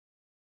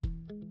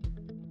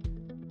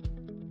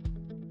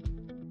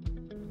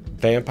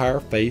Vampire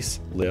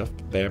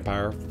facelift,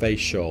 vampire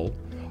facial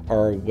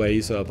are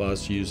ways of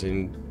us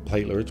using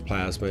platelet-rich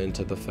plasma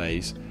into the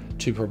face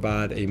to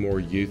provide a more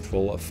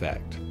youthful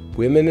effect.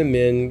 Women and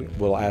men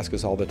will ask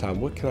us all the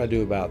time, what can I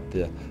do about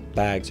the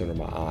bags under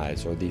my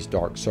eyes or these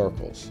dark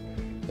circles?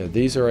 Now,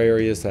 these are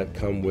areas that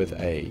come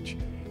with age,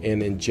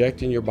 and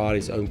injecting your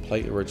body's own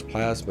platelet-rich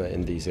plasma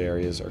in these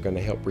areas are going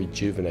to help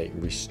rejuvenate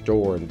and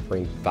restore and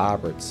bring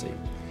vibrancy.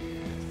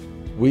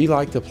 We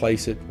like to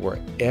place it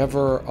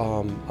wherever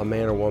a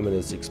man or woman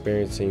is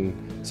experiencing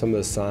some of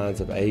the signs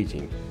of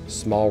aging.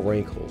 Small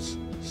wrinkles,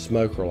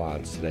 smoker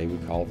lines, today we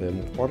call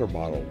them water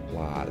bottle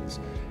lines,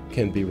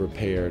 can be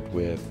repaired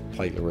with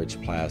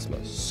platelet-rich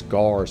plasma.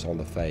 Scars on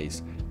the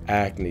face,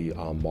 acne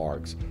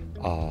marks,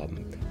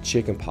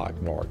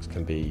 chickenpox marks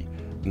can be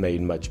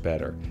made much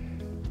better.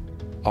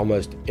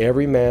 Almost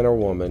every man or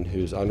woman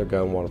who's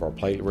undergone one of our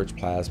platelet-rich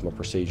plasma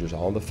procedures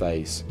on the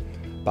face,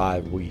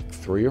 by week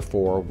 3 or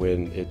 4,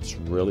 when it's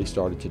really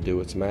started to do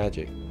its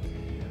magic,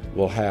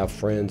 will have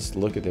friends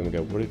look at them and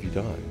go, what have you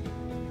done?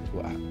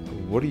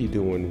 What are you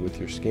doing with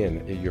your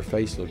skin? Your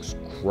face looks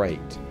great.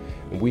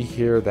 And we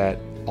hear that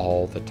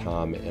all the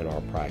time in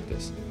our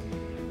practice.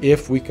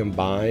 If we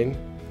combine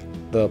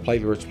the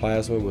platelet-rich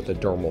plasma with a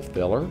dermal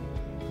filler,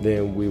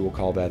 then we will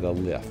call that a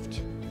lift,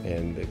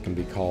 and it can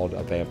be called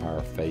a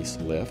vampire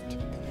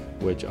facelift,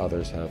 which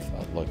others have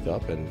looked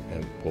up and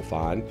will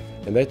find,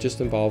 and that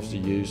just involves the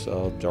use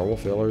of dermal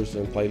fillers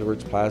and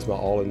platelet-rich plasma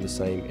all in the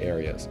same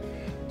areas.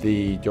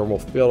 The dermal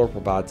filler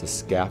provides a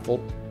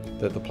scaffold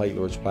that the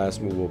platelet-rich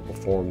plasma will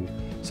perform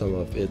some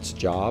of its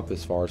job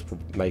as far as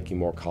making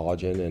more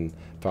collagen and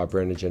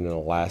fibrinogen and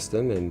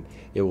elastin, and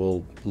it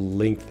will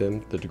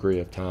lengthen the degree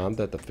of time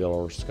that the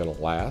filler is going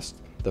to last.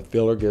 The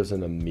filler gives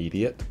an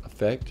immediate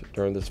effect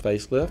during this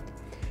facelift,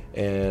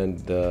 and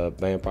the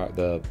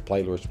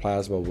platelet-rich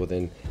plasma will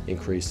then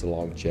increase the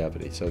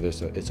longevity. So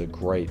it's a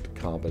great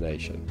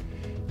combination.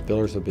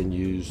 Fillers have been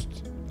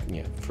used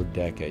for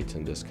decades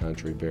in this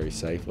country very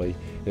safely,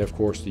 and of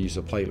course the use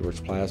of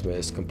platelet-rich plasma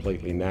is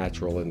completely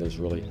natural, and there's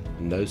really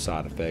no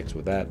side effects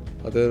with that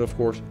other than, of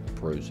course,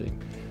 bruising,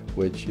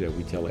 which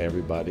we tell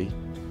everybody,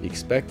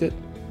 expect it.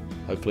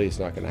 Hopefully it's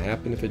not going to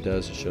happen. If it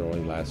does, it should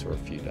only last for a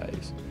few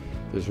days.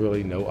 There's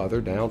really no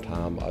other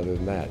downtime other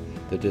than that.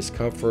 The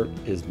discomfort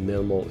is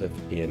minimal, if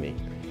any,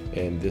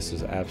 and this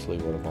is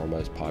absolutely one of our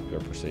most popular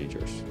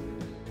procedures.